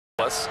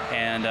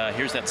And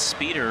here's that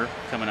speeder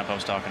coming up I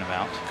was talking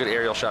about. Good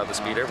aerial shot of the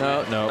speeder.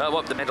 No.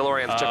 Well, the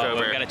Mandalorians took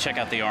over. We've got to check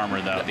out the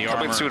armor, though. The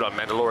coming armor. soon on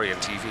Mandalorian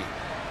TV.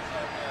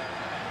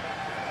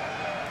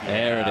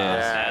 There it is.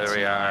 Yeah, there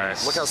we are.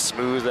 Nice. Look how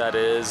smooth that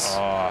is.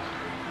 Oh.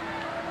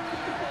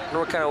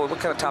 What kind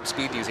of top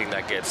speed do you think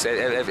that gets?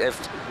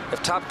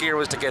 If Top Gear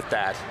was to get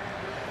that,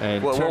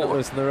 And turn it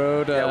loose in the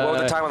road. Yeah, what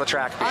would the time on the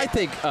track be? I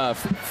think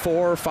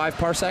 4 or 5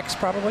 parsecs,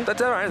 probably.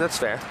 That's all right. That's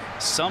fair.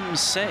 Some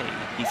say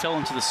he fell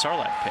into the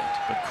Sarlacc pit,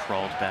 but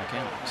crawled back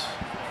out.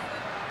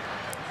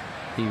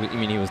 You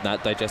mean he was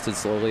not digested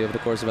slowly over the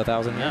course of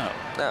 1,000 years?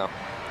 No.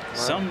 Well,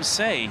 Some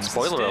say he's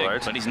spoiler the Stig,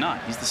 alert. but he's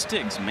not. He's the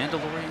Stig's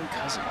Mandalorian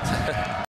cousin.